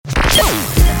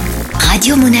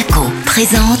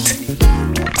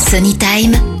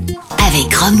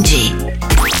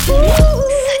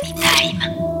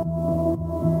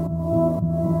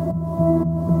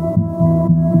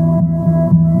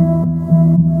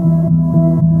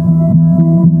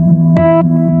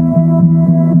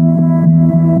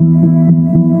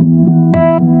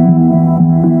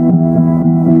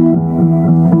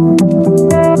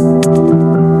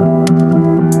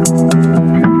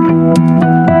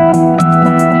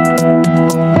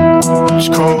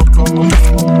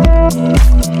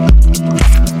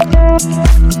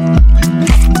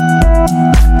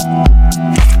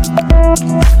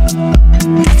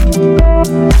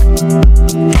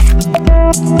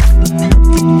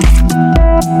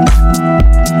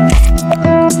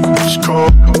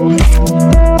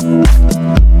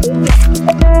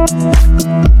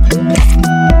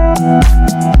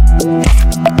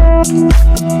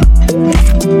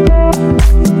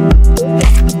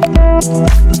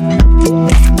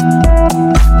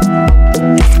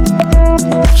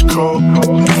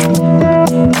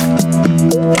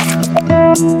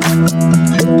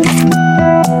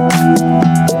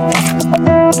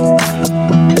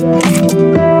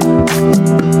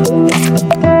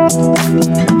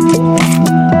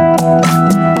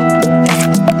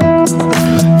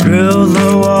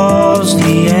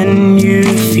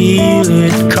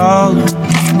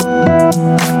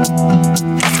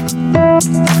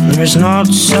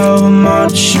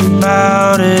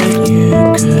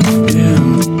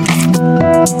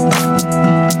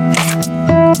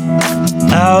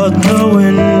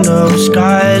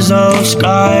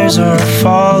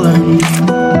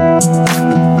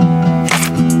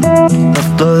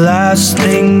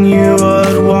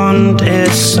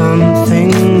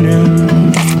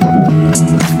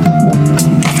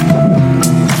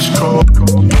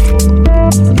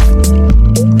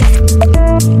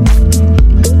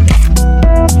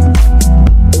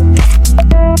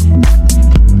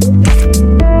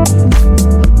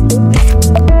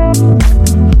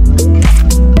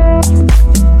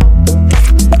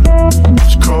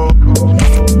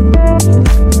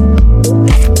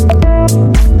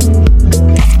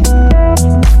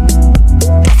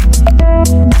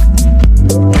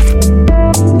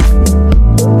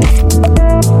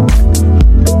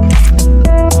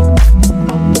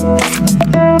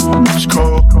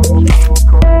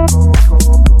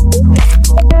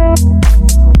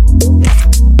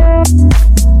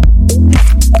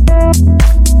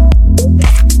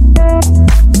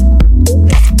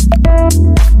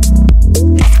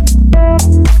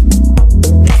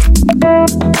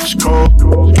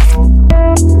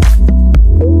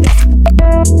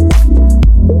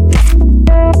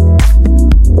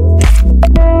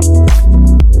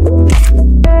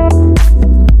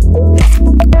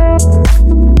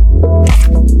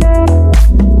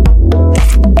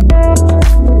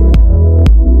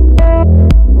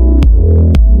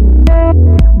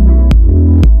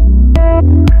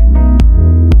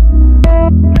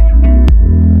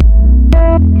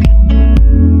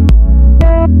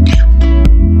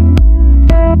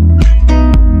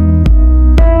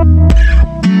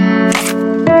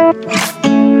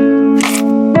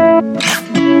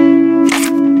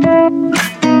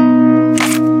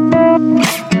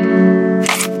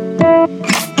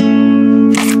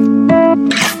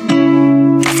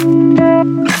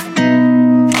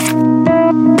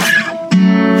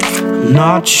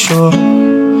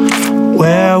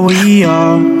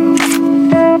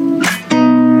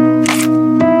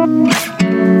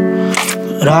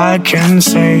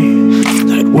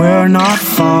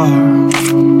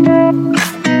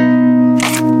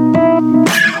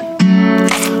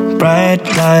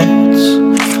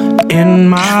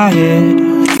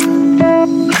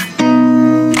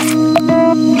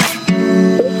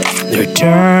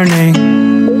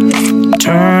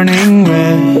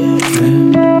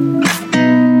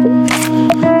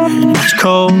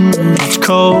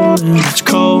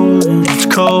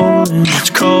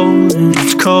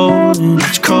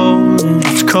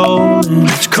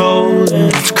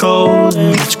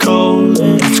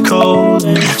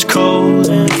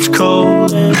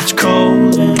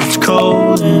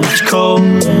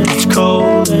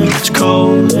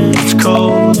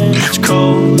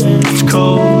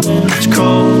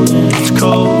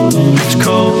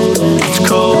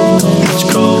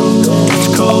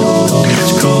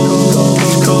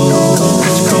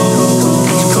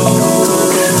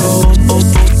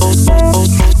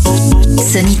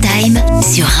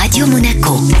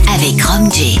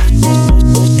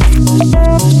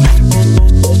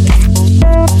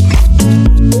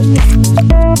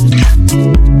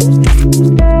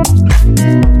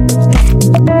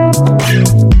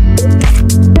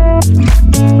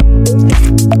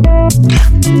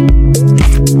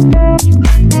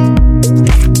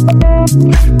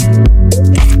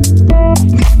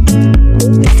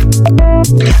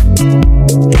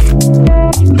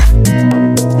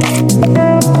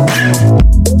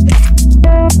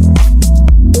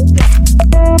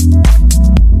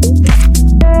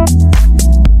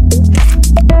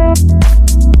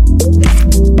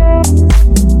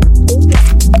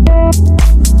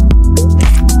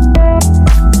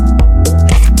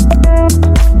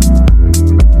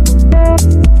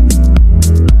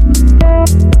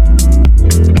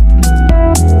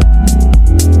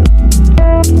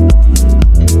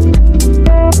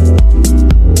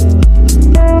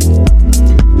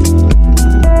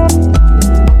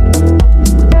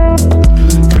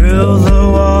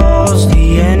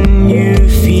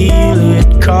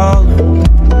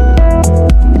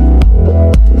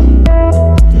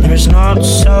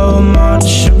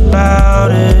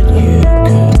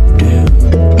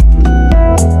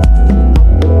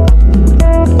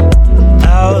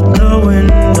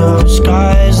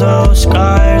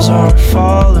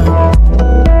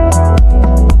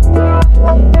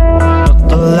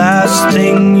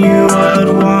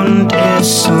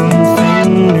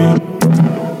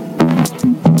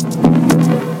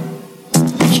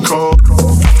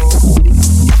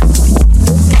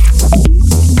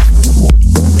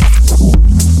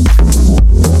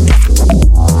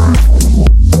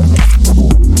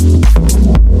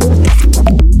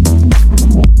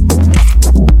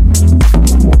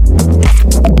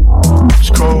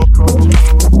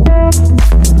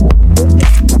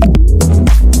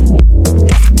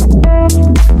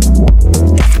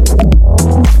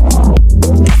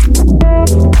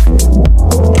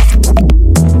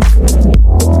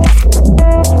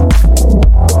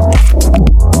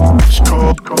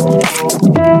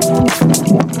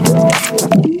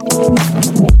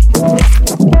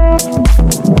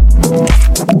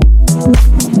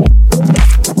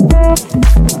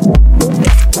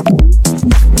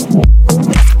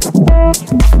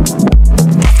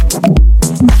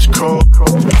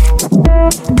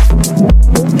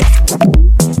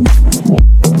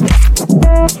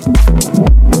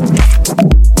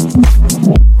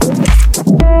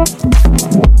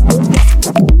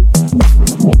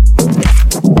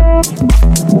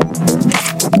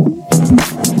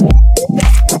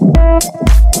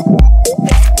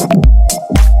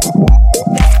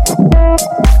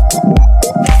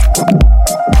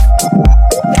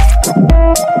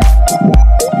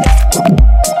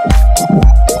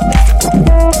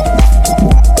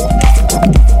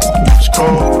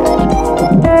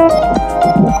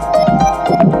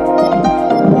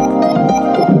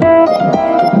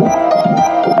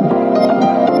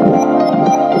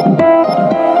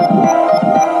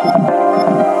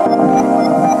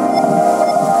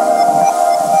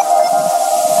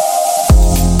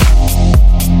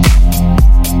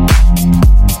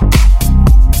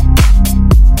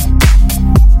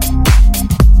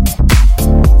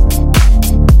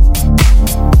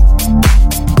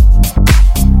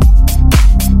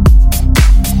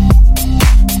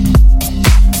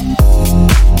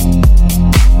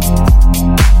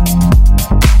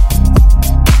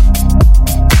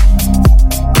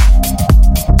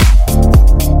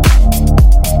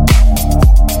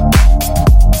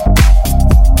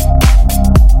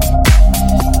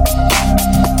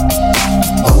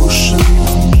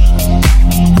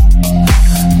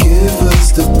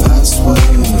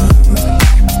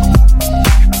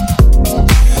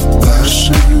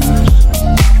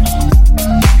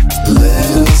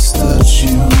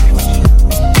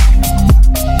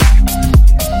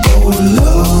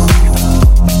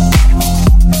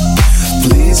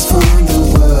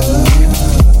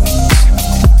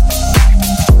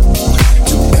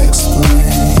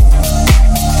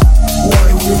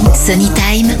Sunny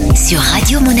Time sur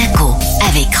Radio Monaco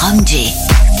avec Rhum.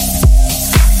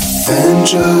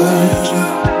 Venture,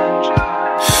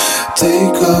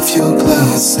 take off your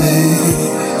glasses.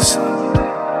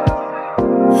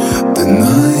 The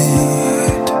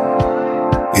night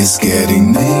is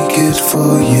getting naked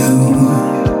for you.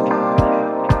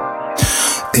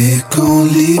 Et quand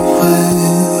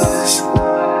l'ivresse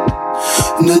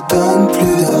ne donne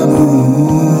plus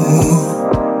d'amour,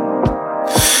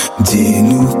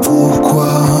 dis-nous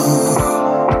pourquoi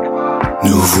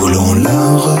nous voulons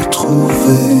la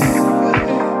retrouver.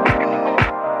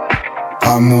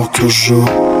 Amour toujours,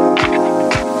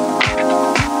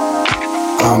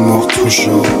 amour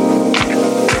toujours,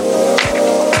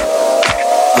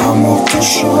 amour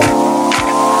toujours,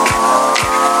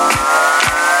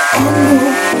 amour,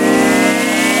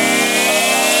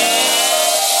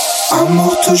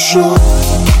 amour toujours,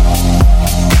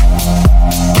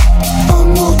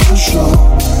 amour toujours,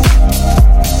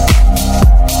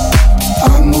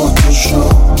 amour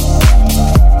toujours,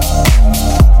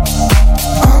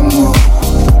 amour,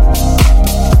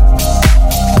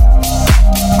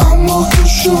 amour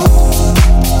toujours,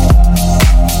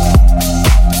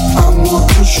 amour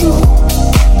toujours,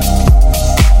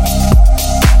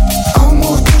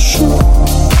 amour toujours,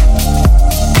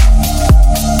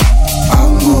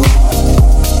 amour.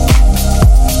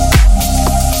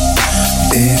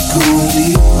 Et quand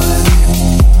l'ivresse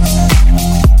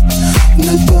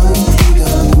ne donne plus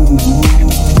d'amour,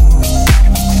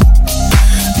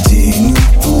 dis-nous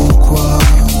pourquoi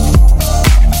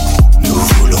nous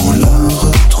voulons la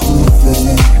retrouver.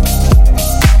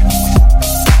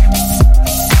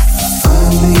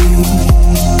 Amis,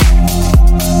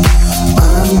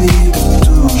 amis de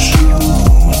toujours,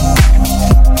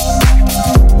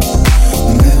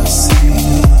 merci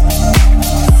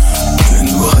de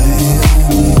nous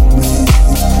réanimer.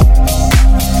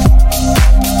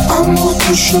 Amour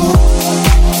toujours,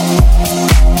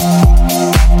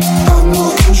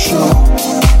 amour toujours,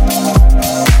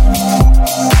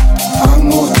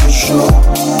 amour toujours,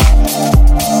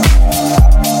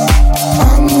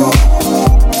 amour,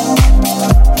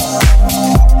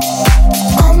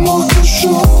 amour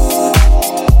toujours,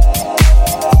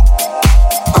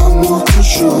 amour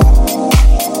toujours,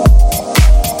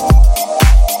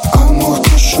 amour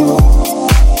toujours,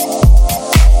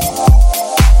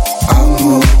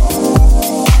 amour.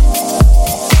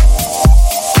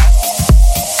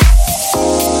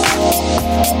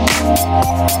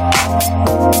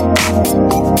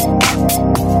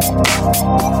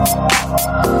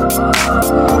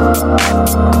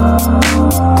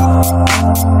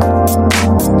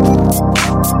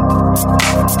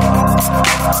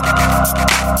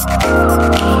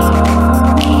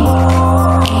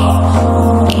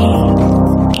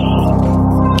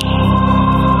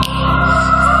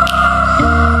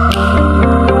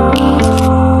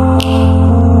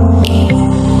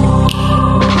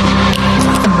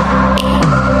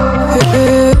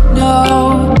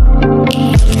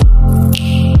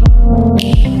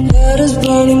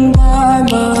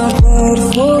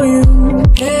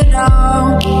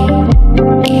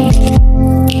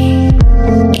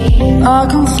 I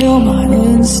can feel my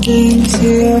instincts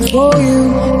here for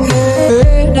you.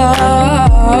 Hey now,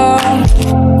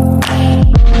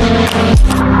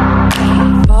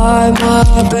 by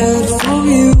my bed for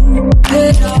you.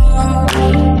 Hey now,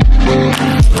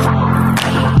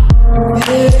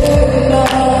 hey now.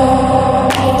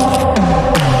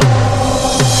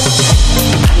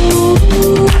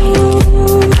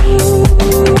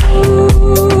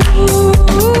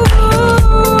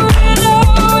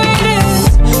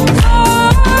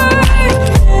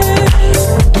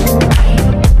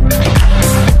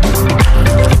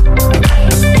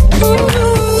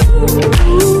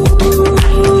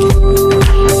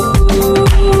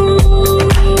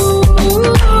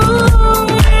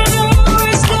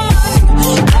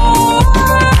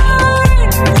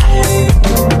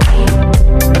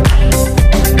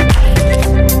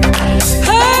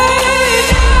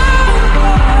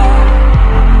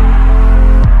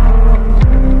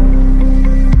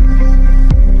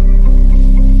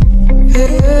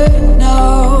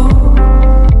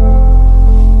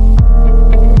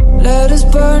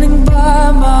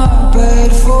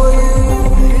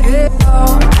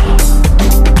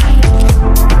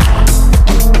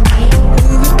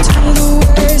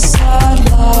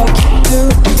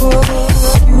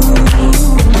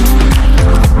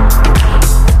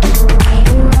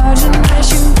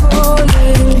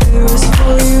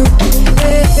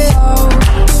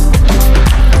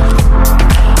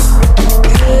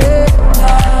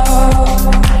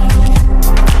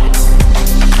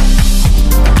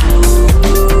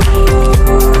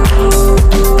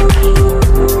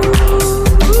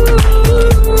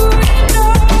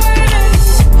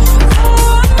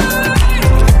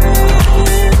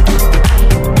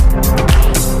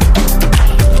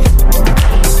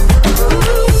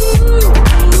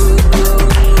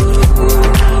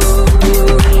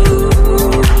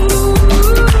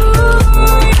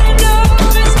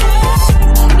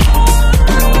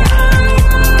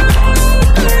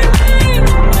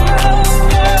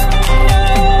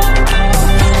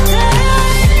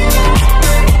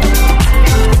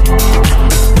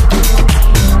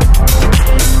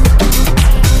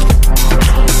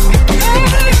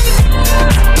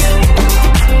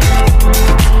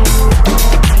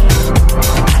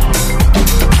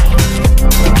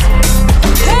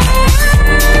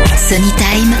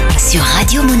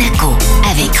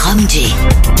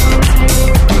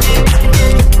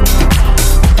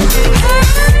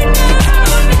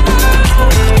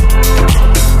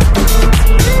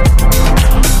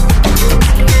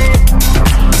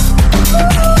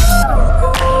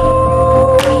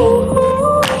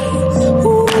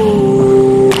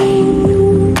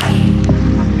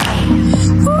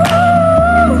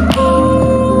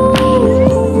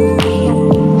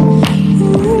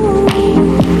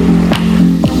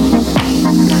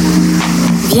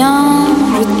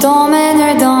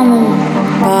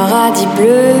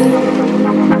 bleu.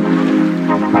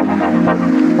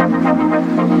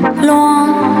 Loin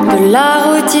de la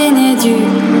routine et du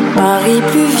Paris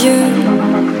pluvieux.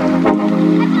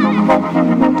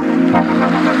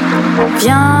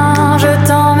 Viens, je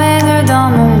t'emmène dans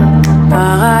mon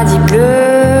paradis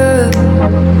bleu.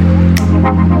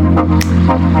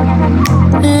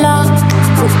 Là où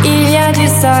il y a du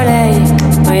soleil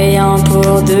brillant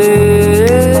pour deux.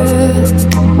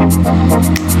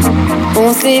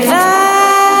 On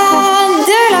s'évade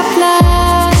de la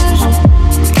plage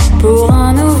pour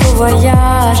un nouveau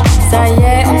voyage. Ça y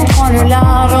est, on prend le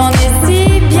large, on est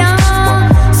si bien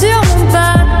sur mon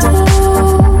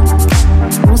bateau.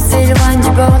 On s'éloigne du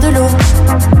bord de l'eau.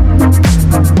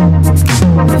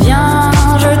 Viens,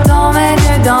 je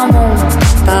t'emmène dans mon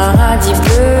paradis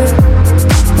bleu.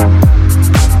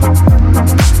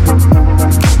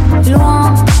 Loin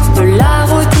de la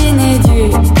routine et du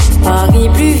Paris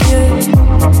pluvieux.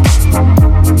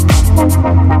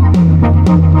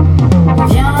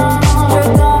 Viens, je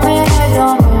t'emmène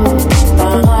dans mon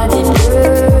paradis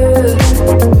bleu.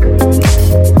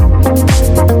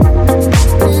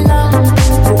 Là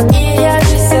où il y a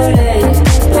du soleil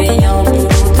brillant pour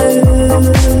deux.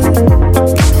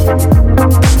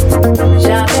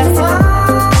 J'aperçois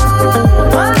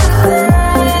moi la terre.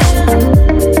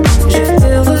 Je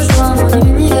te rejoins mon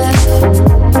univers.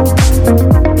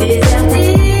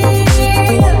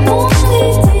 Désertile, mon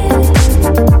été.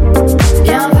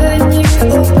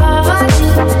 Bienvenue au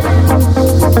paradis.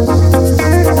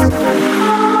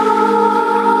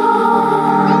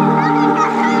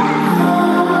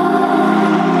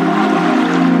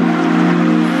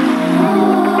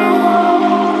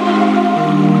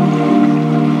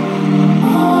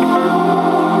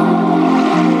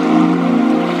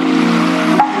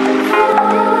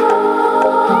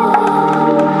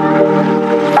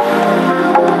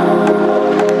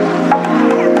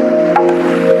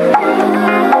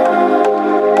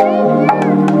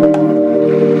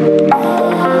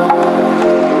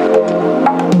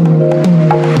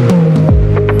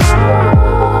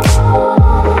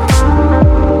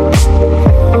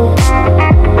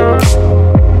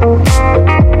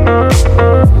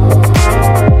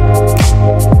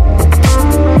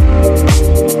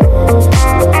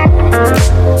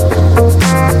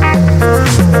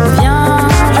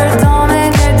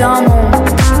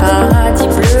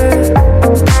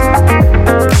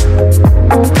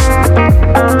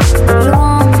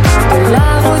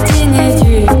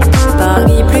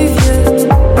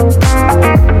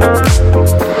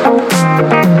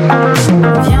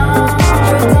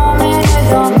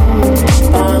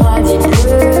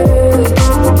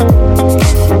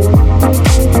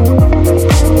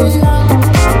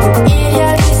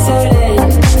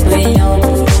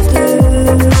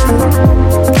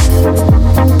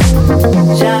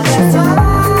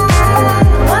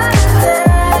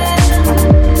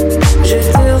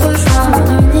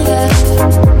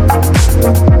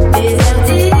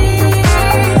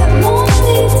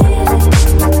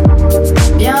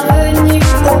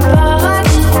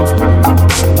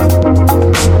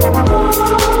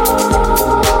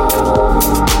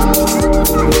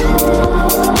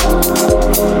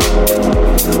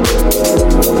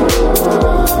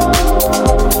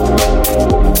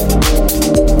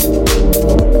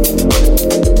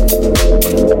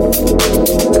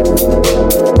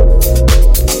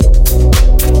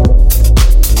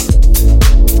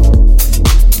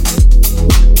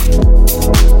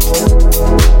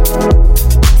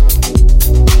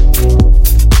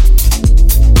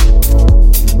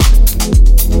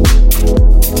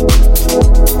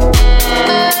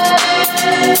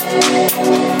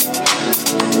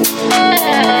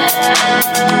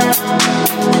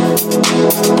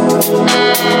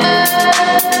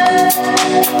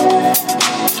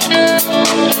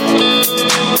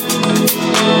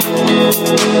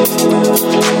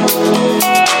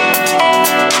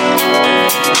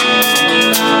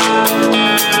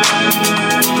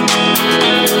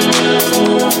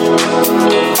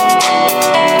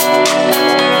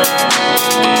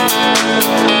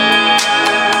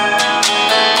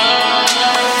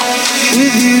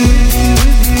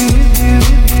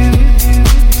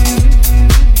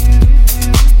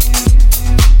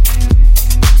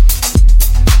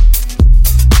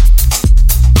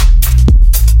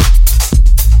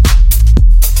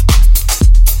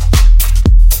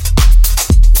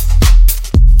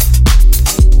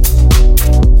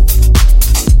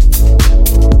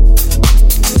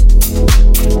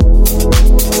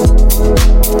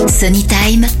 Sony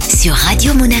Time sur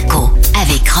Radio Monaco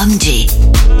avec Rhum.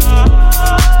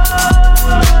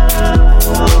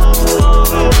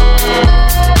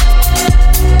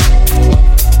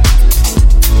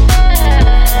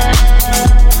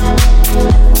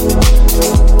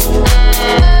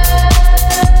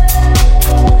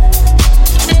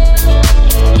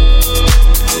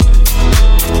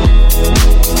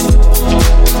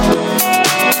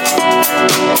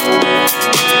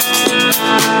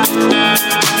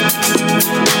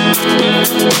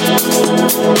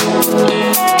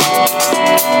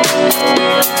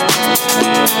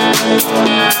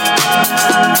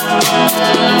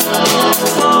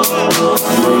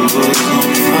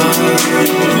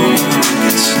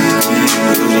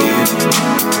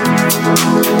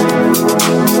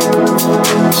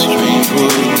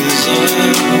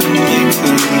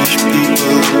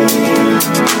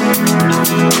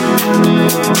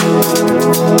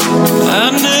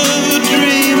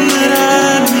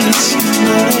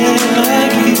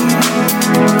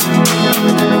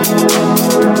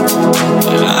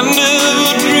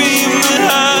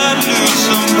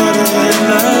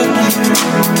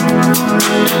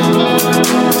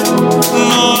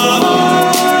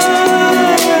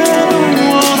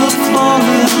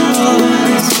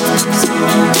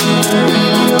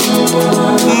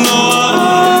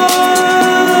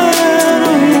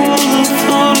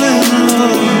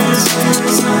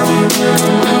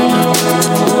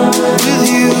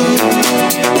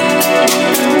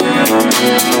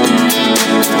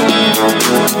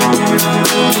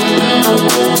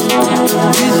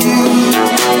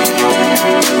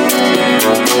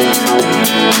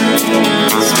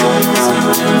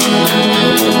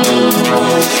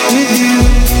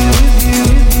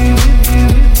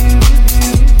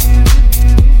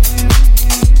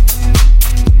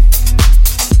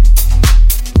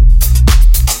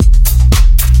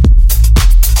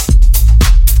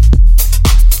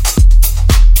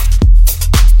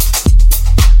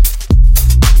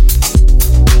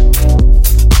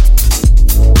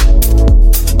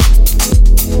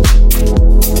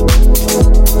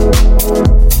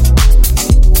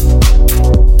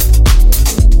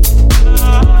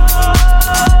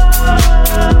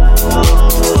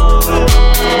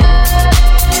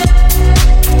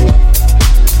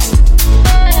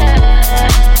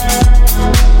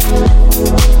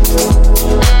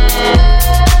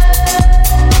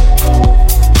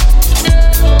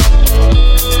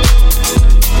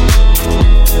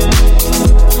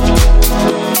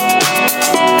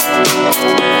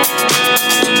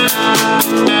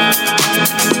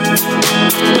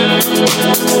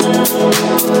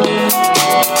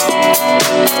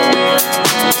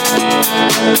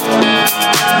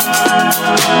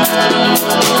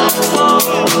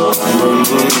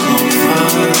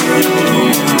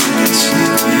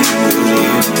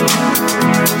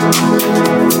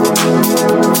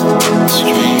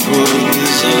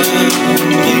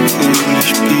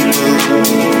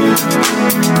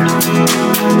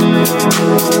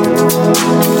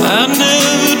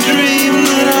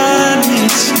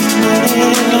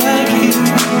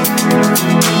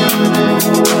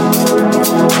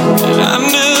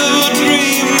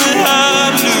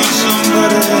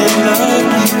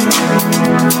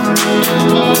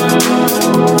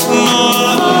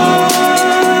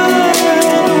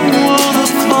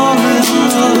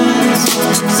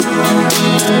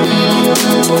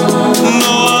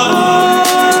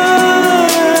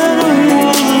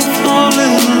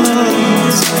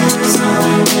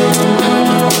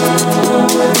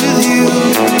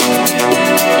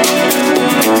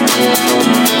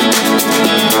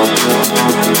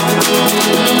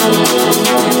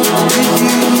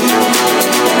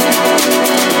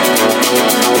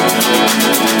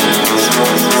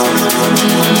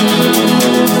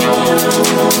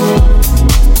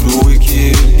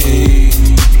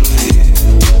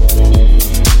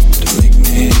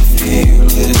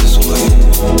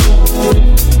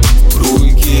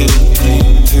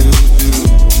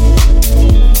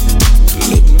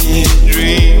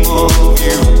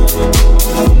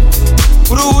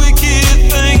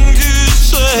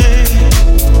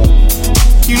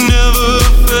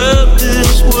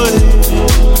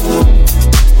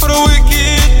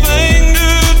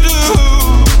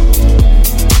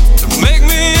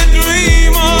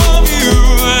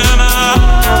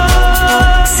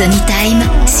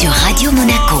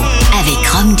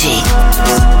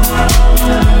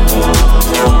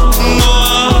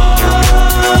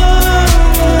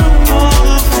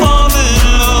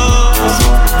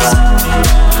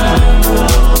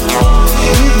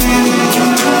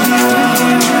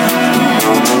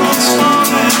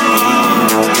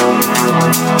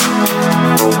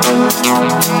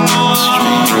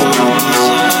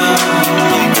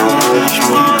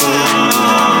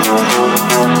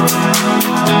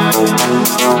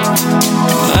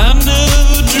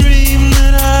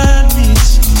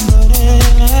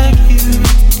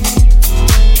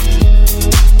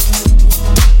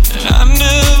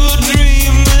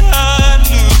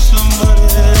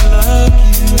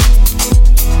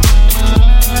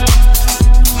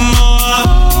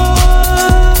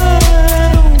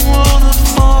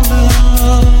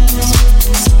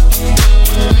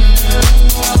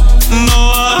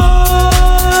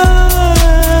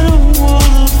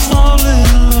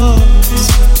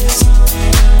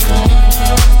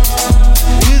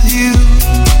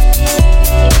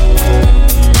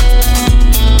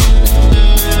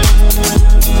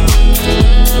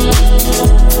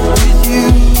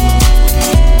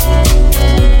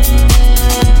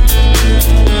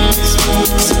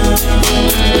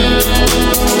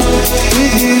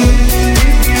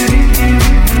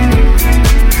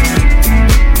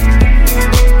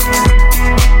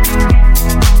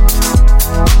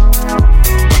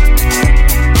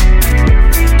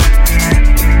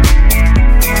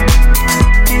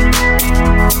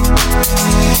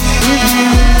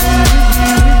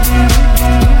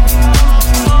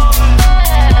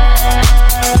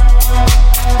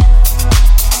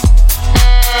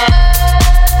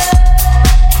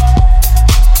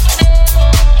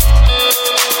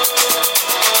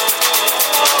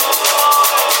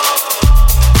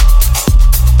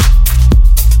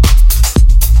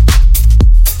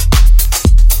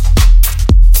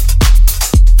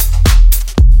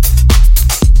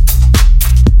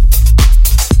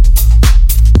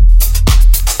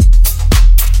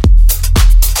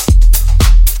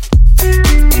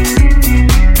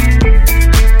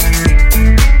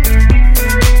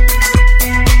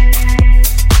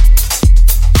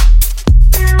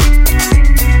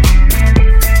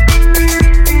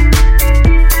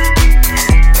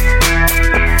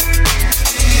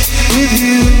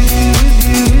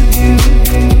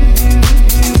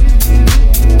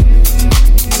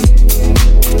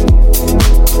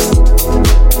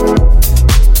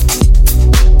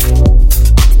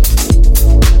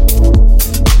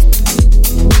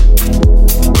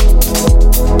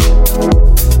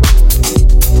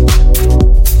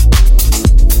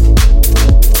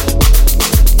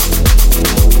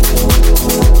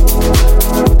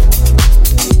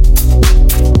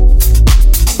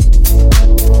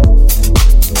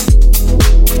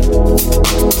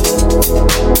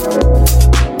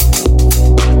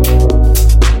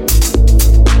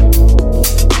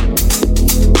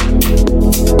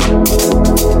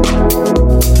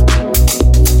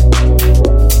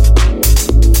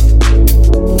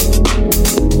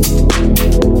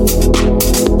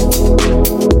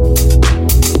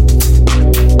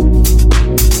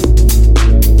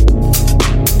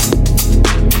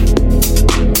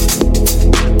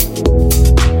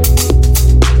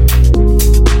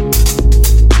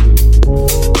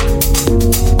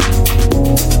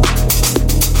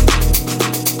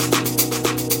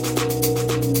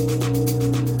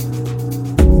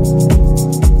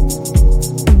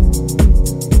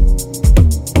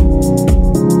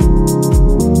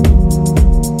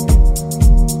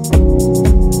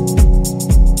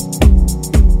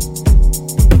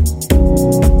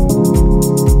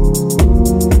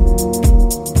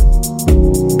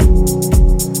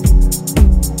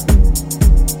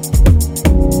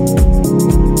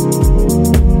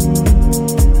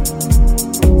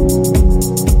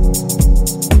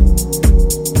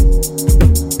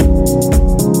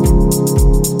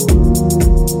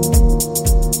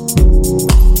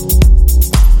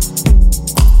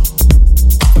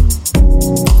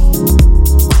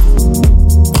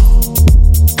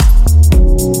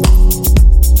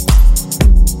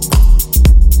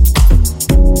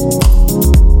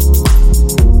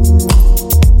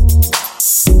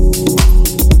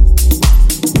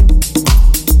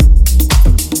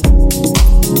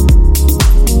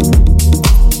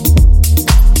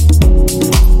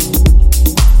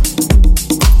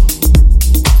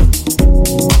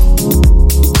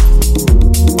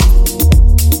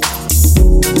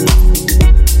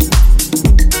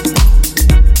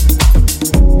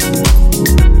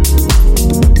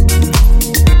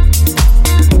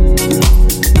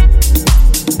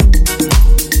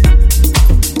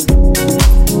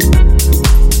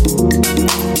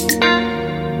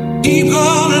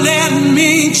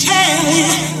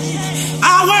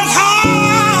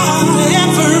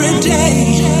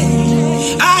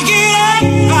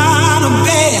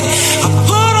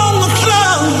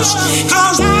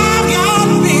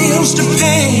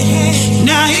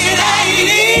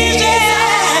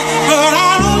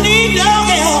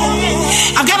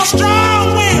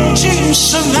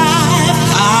 survive.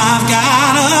 I've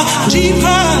got a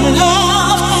deeper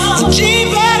love,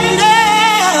 deeper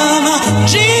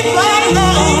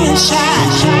love inside.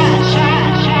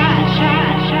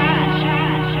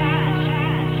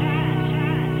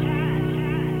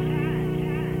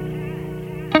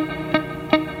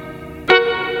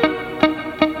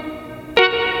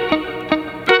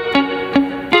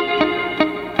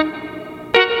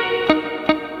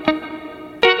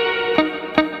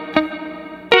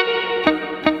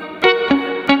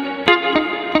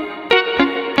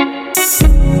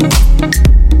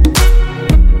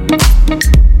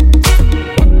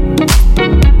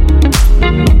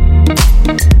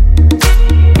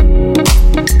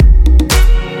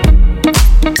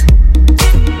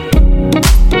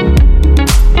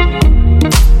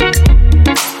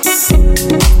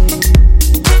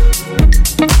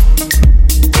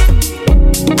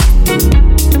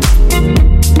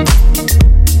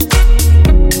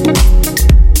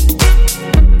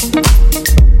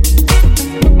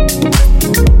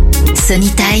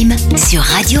 Sonytime sur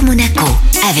Radio Monaco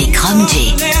avec Rhum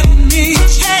J.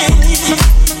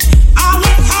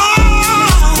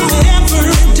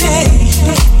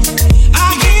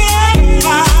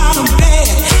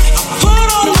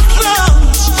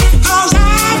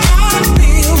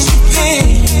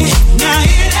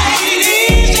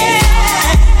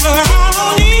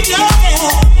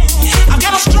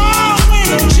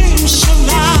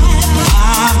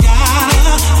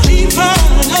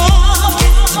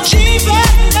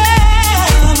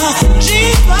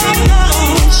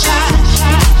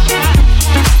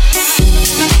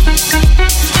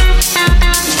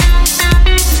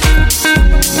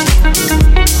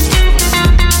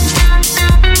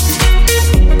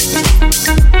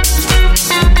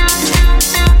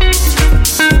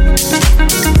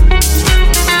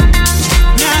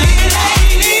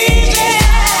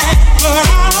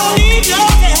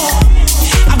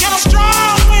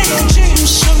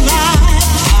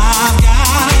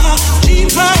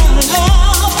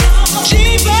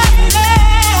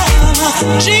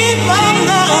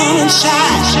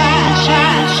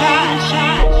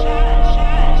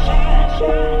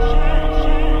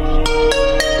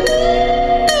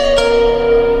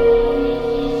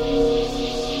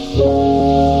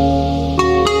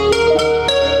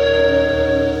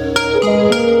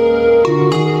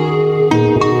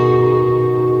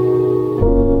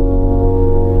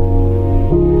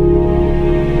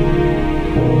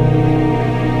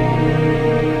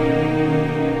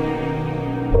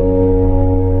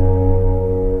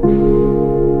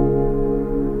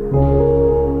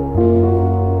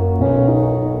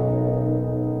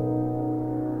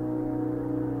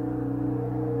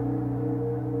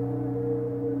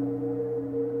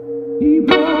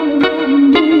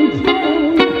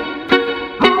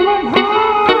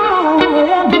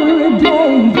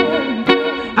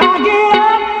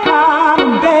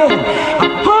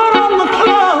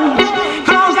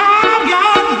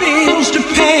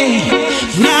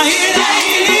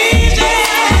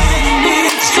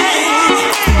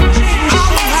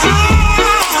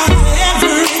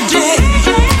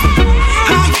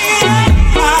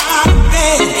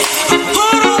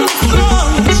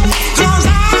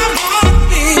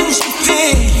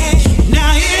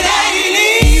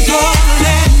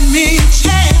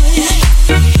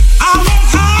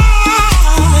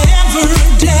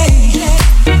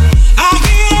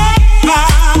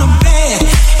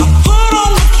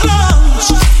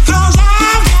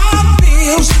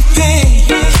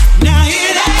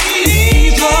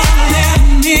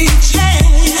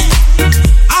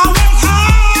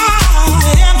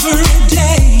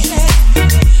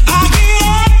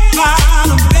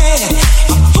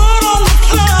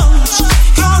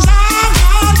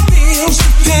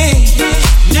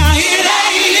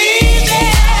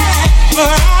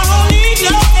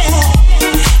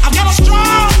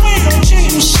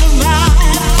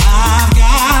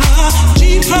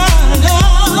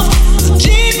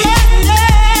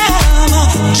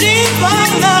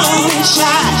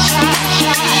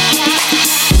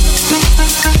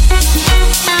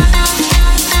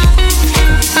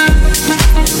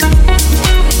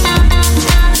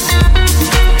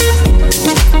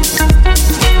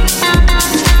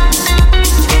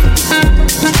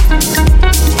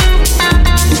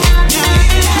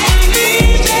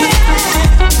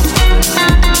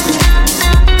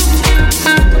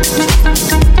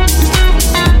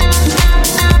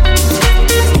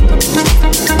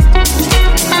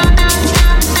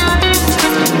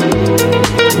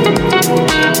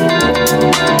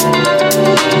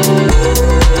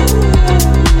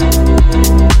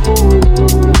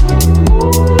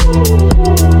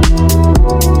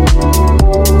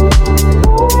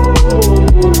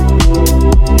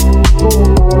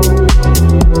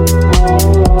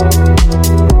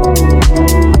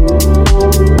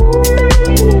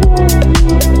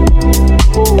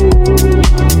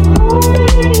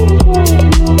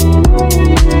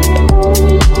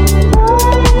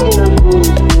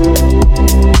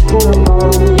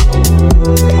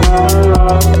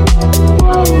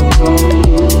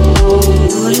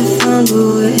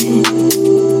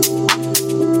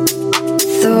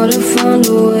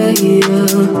 all away, yeah.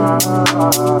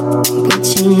 But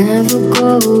you never go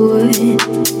away.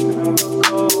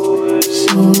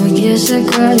 So I guess I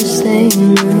gotta stay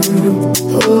now.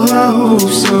 Oh, I hope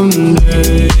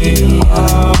someday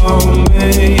I'll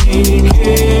make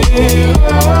it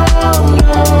out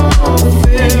of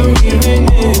there, even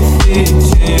if it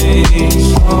takes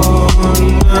all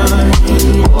night.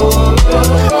 Oh, to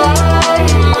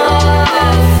fight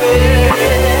my fear.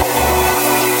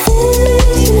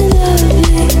 Isn't it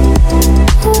lovely?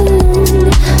 Alone,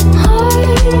 heart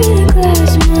in a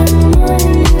glass, my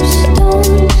mind is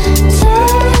stone.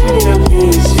 Tired of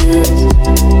pieces,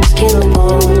 skin and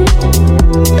bone.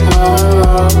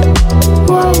 Oh,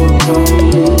 welcome.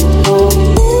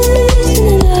 Isn't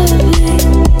it lovely?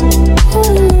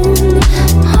 Alone,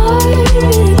 heart in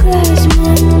a glass,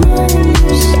 my mind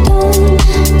is stone.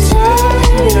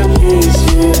 Tired of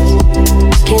pieces,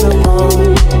 skin and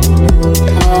bone.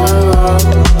 Oh,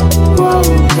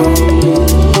 welcome.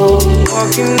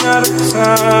 Walking out of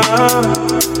time,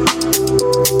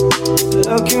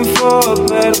 looking for a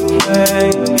better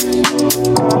place.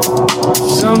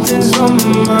 Something's on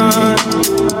my mind,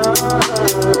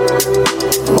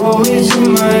 always in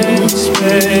my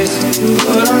headspace.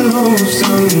 But I know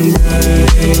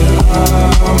someday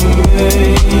I'll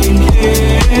make it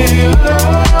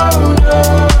out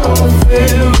of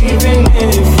there, even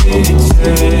if it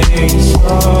takes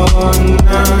all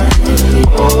night.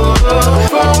 Oh, to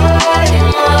fight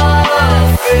my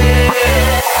fear.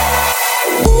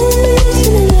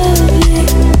 Isn't it lovely?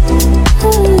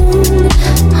 Alone,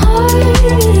 heart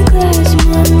in a glass,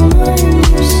 my mind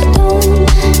is stone.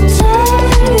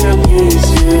 Tired of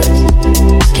pieces,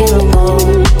 skin and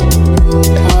bone.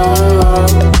 Oh,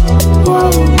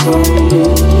 welcome.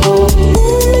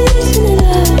 Isn't it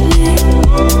lovely?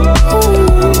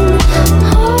 Alone,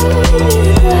 heart in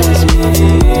a glass, my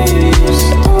mind is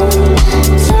stone.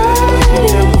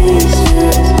 Tired of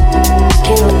pieces,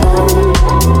 skin and bone.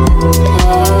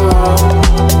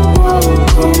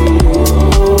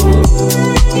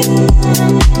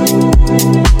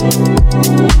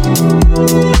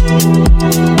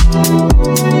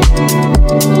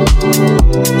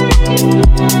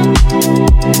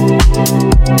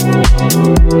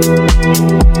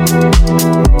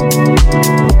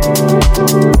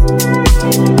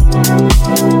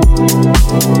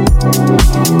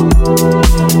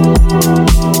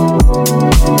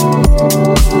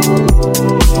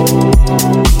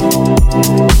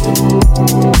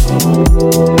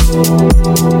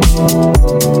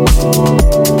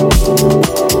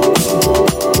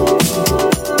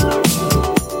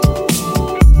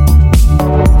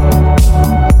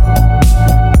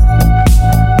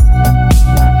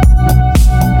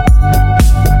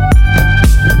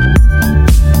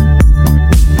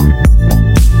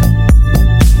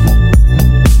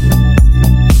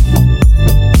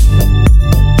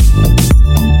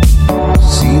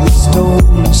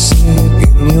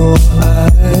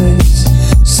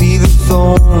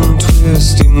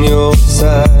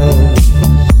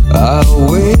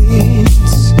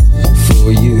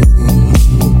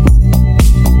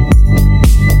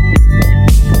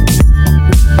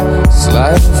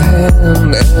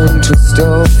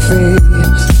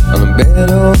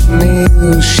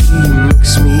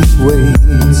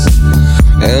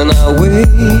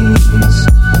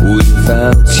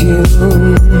 Without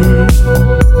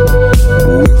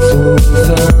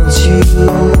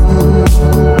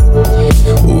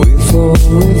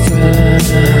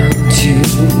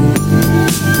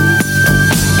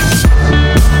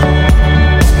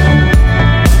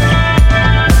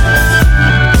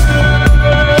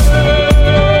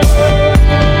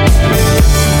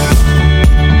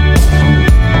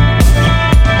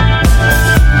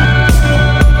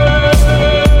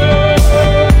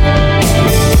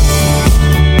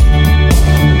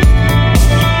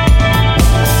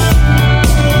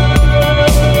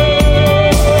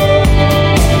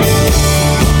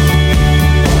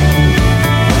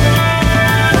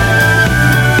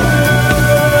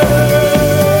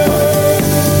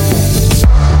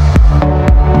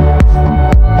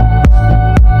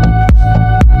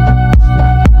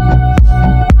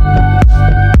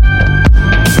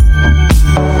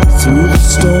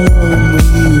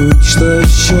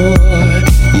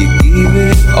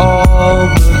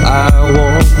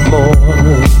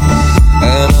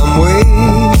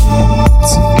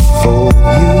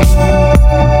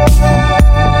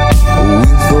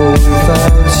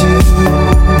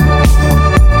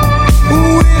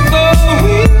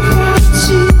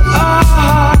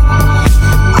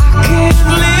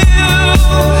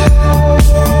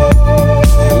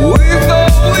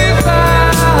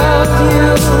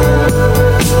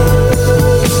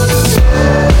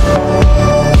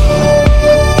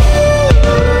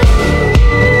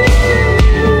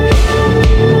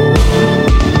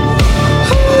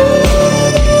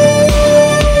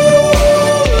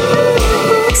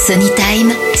Sunny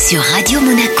Time sur Radio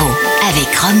Monaco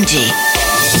avec Rhum J.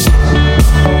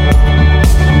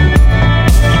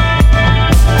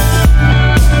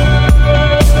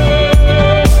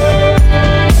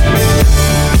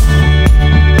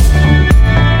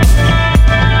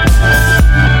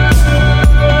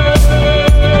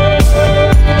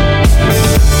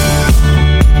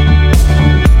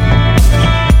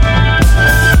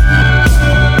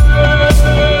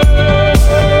 Sur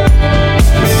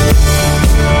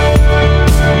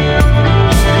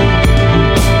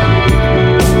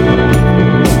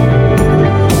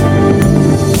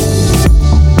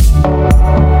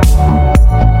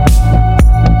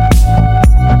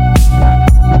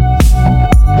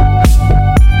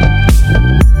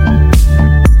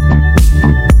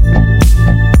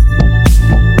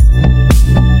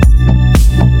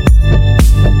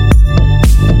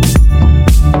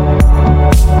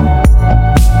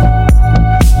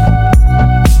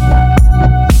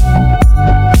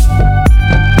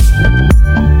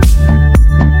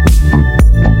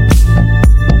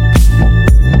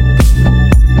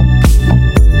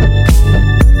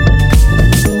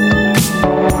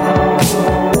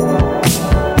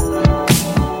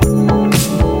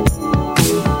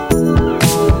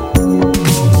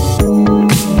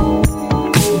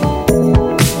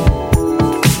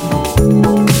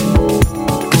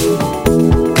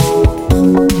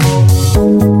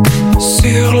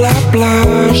la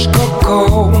plage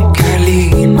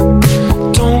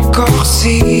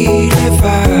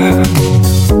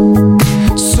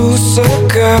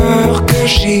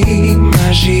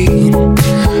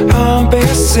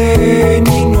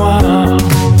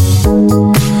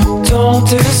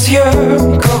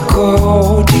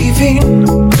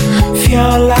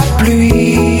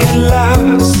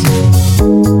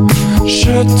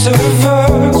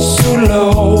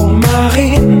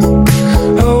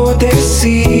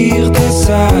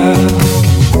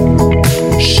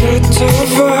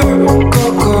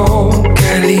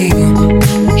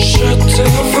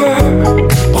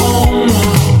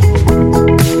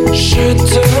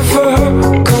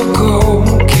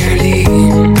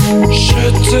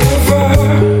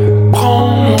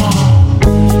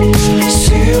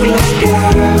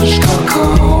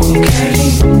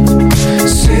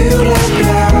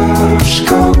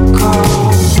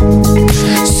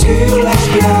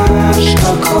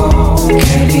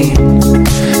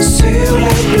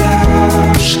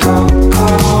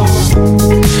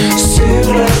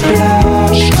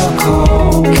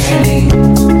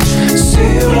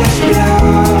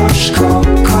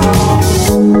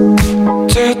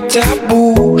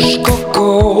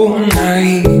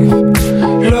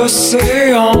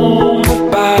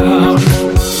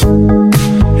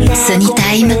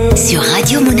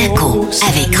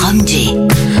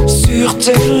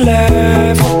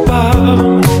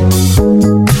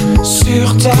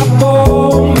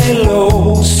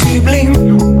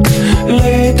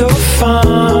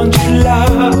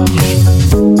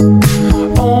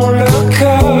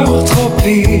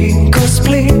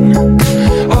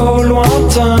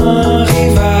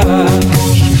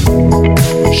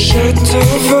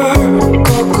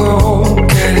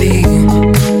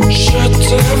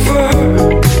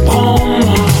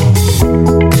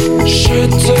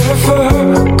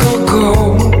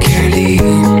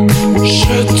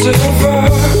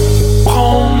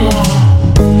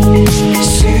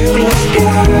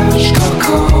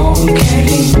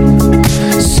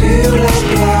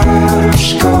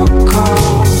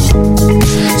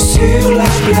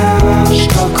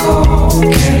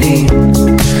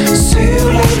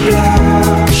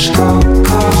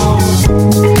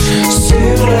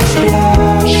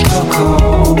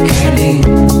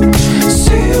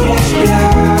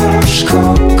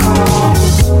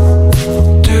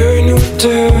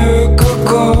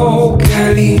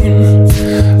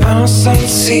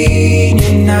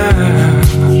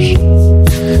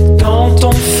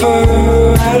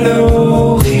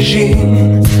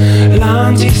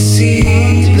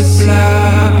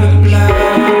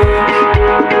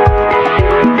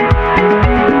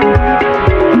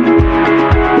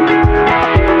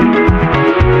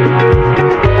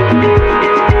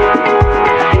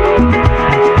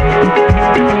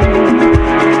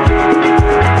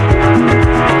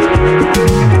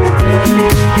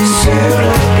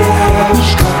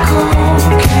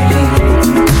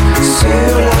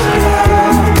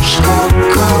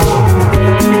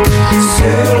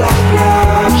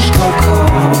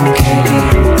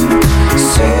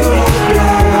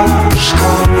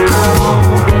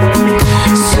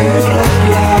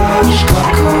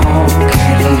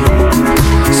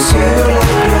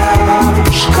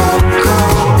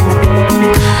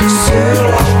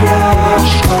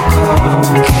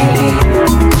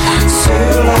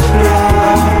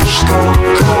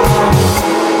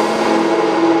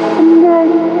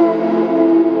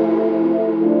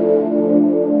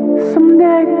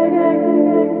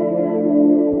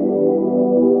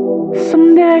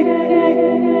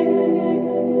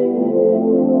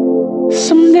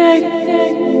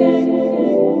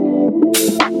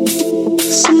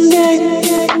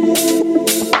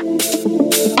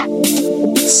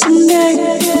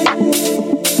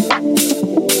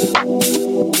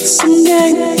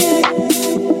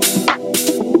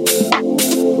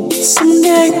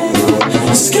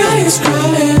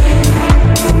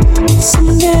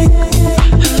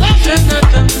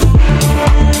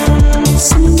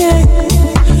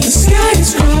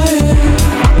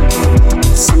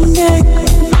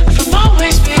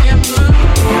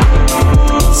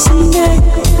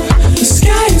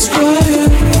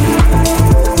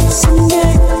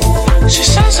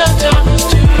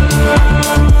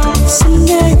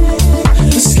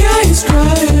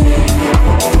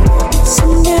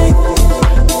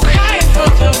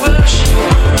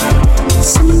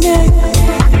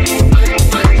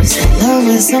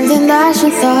Something that she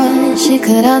thought she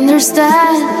could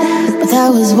understand, but that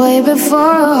was way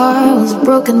before her heart was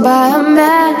broken by a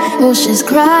man. Oh, she's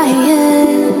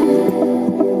crying.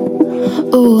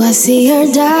 Oh, I see her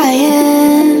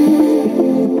dying.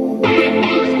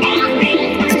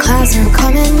 The clouds are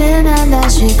coming in and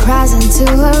as she cries into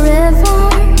a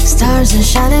river. Stars are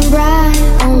shining bright,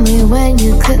 only when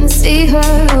you couldn't see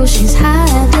her. Oh, she's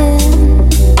hiding.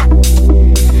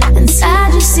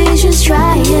 Inside you see she's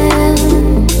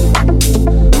trying.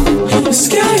 The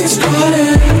sky is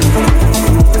calling.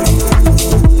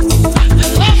 I'm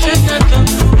laughing at the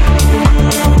moon.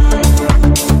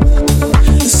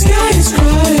 The sky is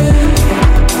calling.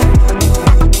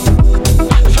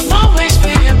 From always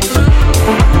being blue.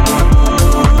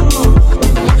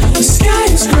 The sky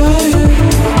is calling.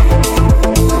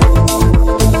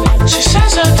 She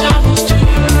says her time was due.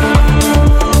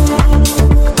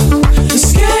 The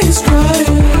sky is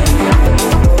calling.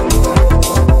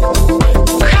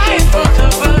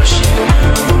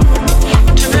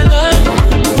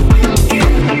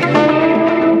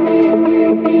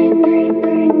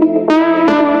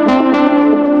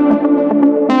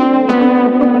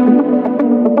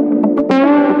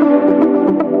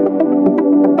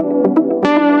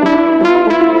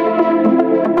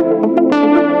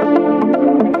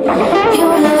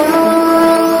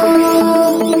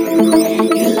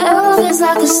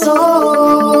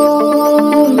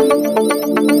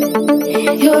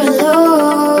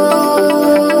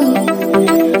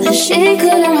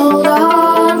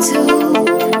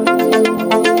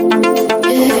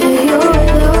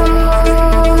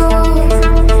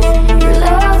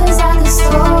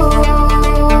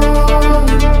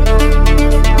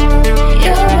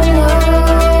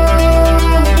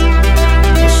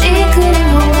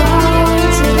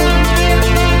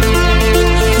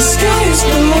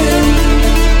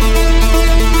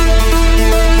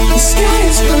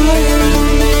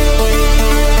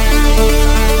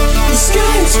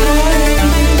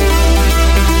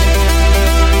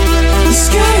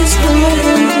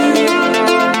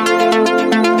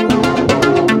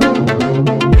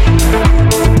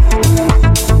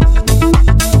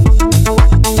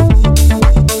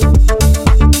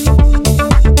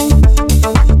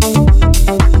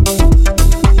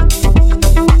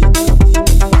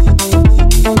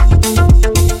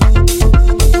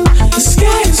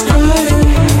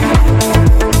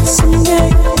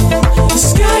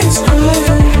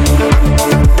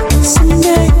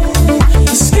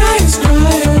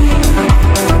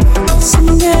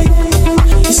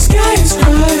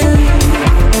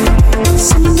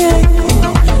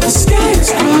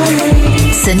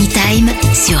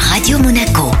 Sur Radio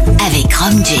Monaco avec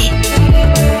Rhum.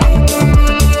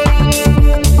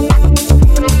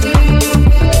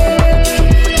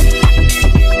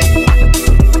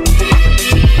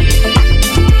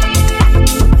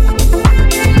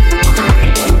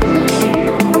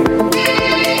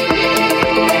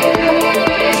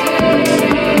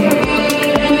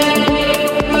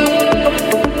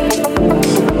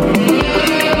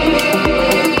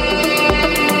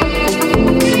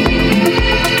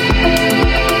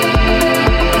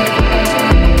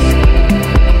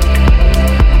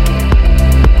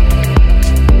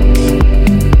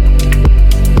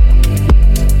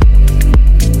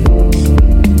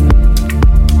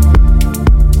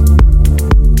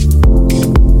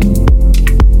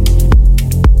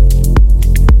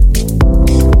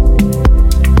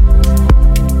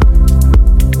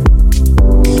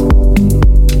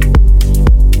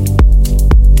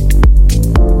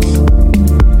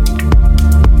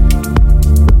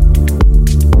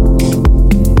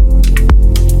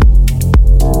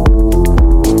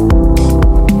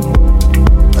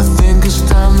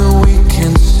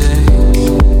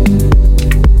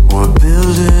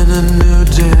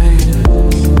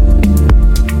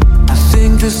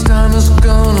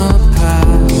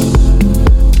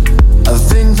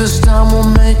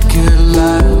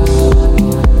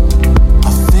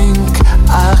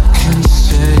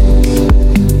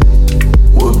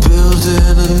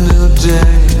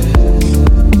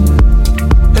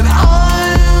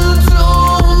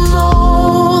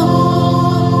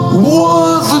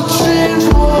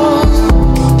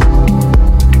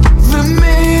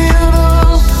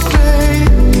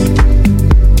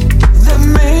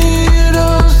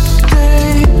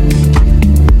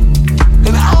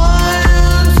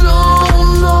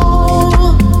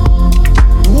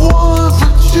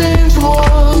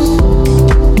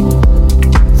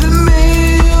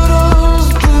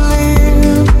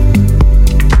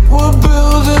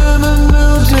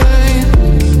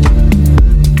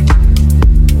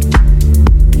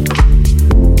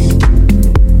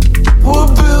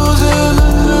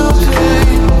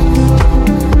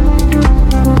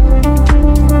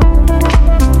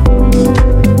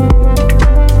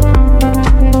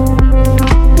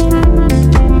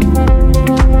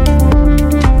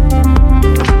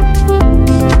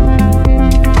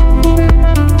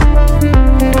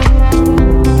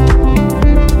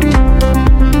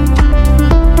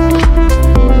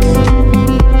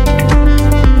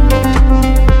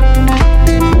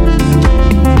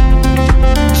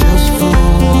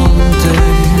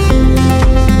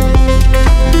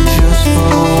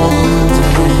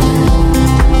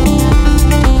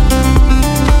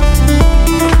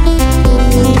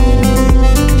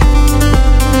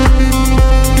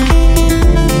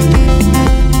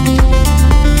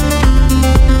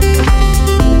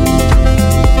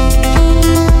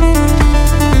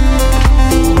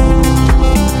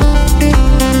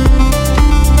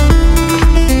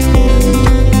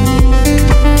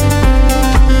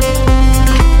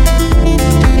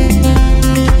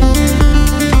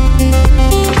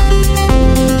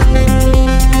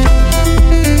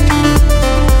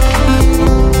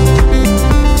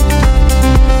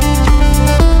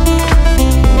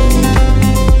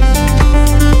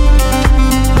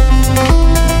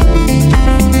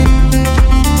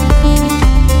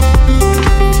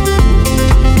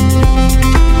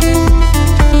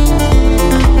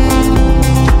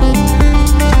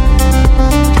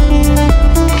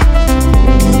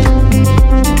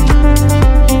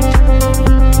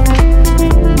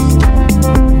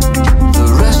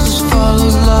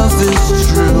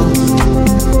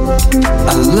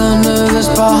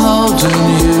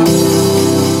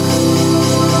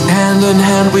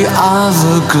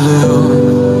 glue.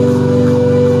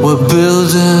 We're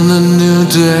building a new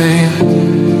day.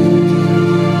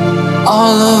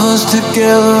 All of us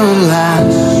together at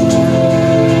last.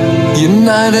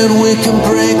 United we can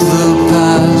break the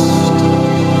past.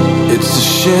 It's a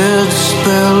shared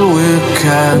spell we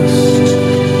cast.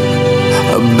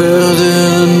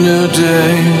 Building a new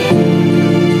day.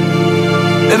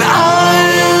 And I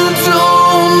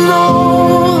don't know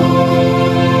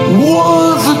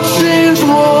what the change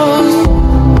was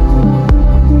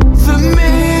that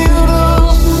made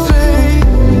us stay,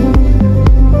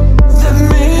 that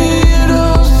made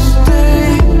us stay.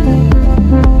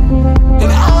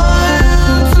 And I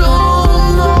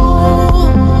don't know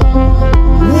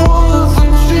what the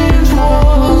change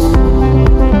was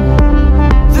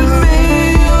that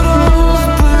made us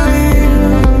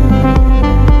believe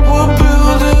we're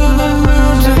building a new day. We're building a new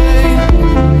day.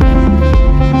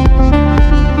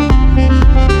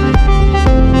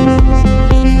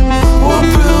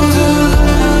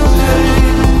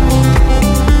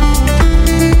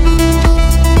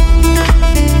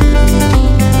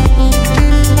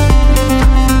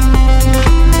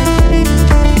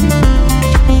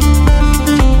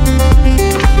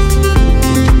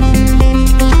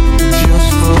 Just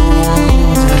for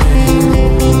one day.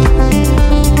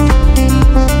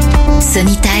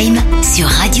 Sunny Time sur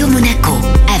Radio Monaco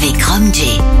avec Rhum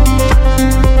J.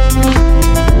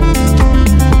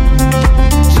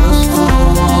 Just for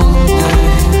one day.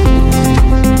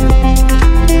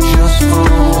 Just for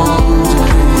one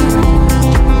day.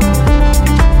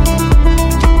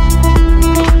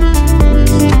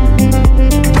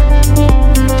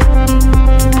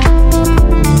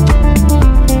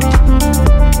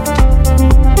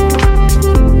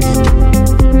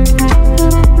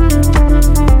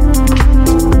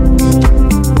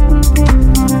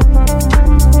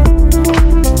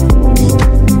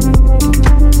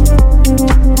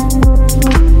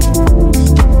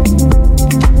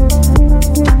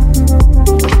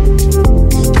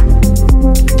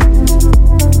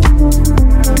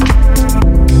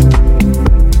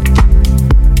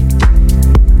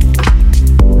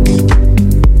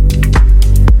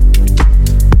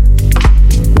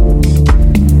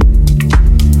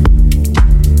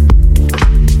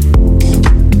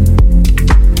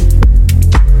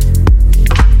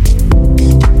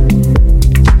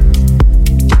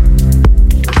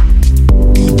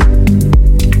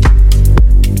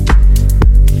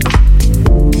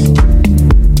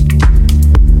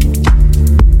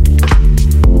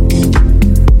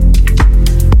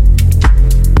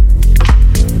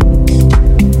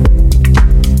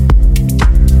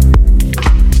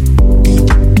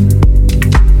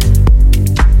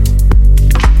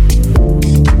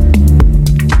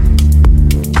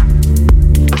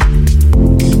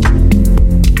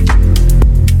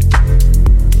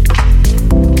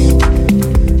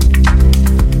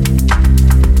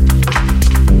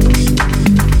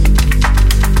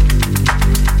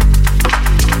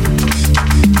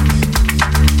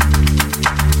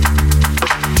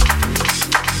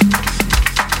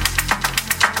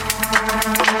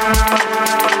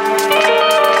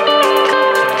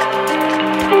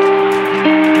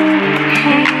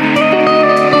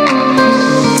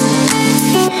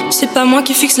 C'est pas moi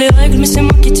qui fixe les règles, mais c'est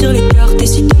moi qui tire les cartes. Et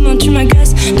si demain tu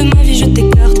m'agaces, de ma vie je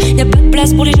t'écarte. Y'a pas de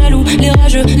place pour les jaloux, les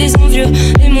rageux, les envieux.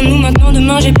 Aimons-nous maintenant,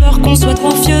 demain j'ai peur qu'on soit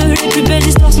trop vieux. Les plus belles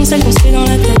histoires sont celles qu'on se fait dans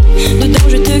la tête. Dedans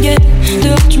je te guette,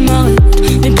 dehors tu m'arrêtes.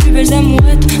 Mes plus belles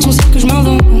amourettes sont celles que je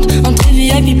m'invente. Entrée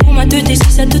VIP pour ma tête et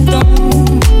si ça te tente.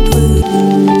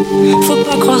 Faut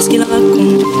pas croire ce qu'ils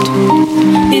racontent.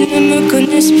 Ils ne me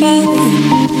connaissent pas.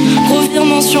 Gros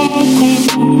virement sur mon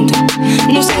compte.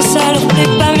 Non ça leur plaît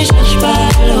pas, mais je cherche pas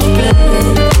à leur plaire.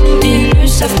 Ils ne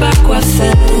savent pas quoi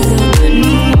faire. De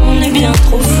nous on est bien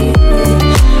trop fous.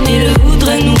 Ils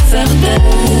voudraient nous faire taire.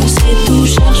 C'est tout,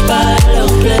 cherche pas à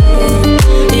leur plaire.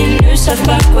 Ils ne savent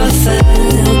pas quoi faire.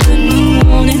 De nous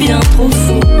on est bien trop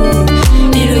fous.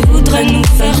 Ils voudraient nous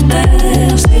faire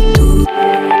taire. C'est tout.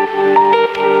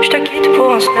 Je te quitte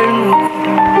pour un seul mot.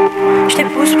 Je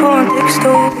t'épouse pour un texto.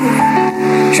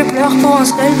 Je pleure pour un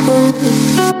seul pot.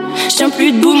 Je tiens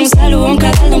plus debout, mon salaud en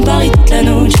cavale dans Paris toute la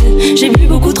nuit. J'ai bu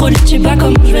beaucoup trop de lait, je sais pas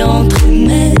comment je vais rentrer.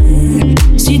 Mais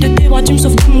si de tes bras tu me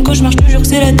sauves de mon cauchemar, je te jure que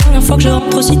c'est la dernière fois que je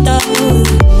rentre aussi tard.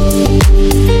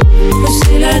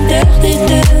 C'est la terre des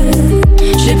terres,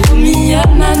 j'ai promis à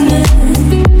ma mère.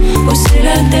 Oh c'est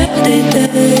la terre des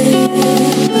terres.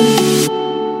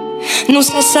 Non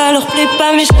ça leur plaît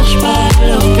pas, mais je cherche pas à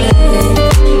leur plaire.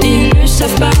 Ils ne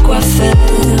savent pas quoi faire.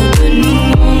 De nous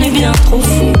on est bien trop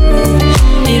fous.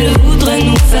 Ils voudraient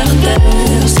nous faire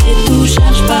taire. C'est tout,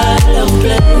 cherche pas à leur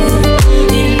plaire.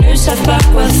 Ils ne savent pas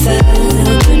quoi faire.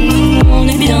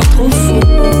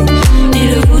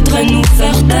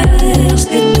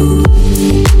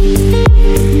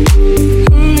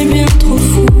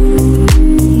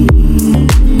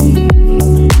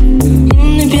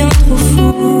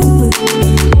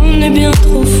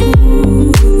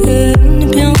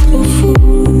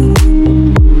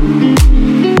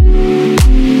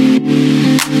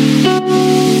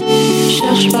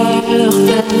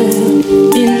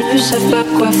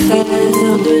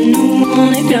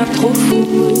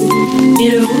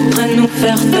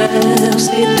 faire taire,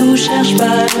 c'est tout, cherche pas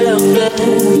à leur plaire.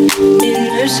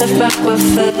 Ils ne savent pas quoi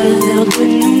faire de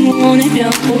nous, on est bien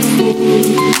trop fous.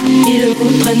 Ils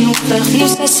voudraient nous faire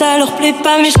nous, ça leur plaît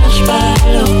pas, mais cherche pas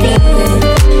à leur plaire.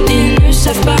 Ils ne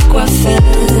savent pas quoi faire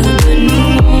de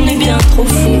nous, on est bien trop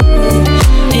fous.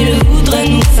 Ils voudraient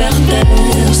nous faire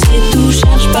taire, c'est tout,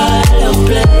 cherche pas à leur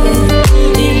plaire.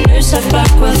 Ils ne savent pas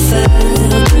quoi faire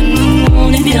de nous,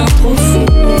 on est bien trop fous.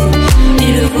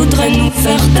 Ils voudraient nous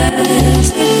faire taire,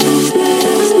 c'est tout.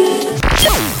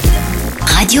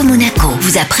 Radio Monaco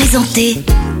vous a présenté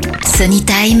Sunny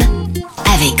Time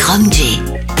avec Rhum.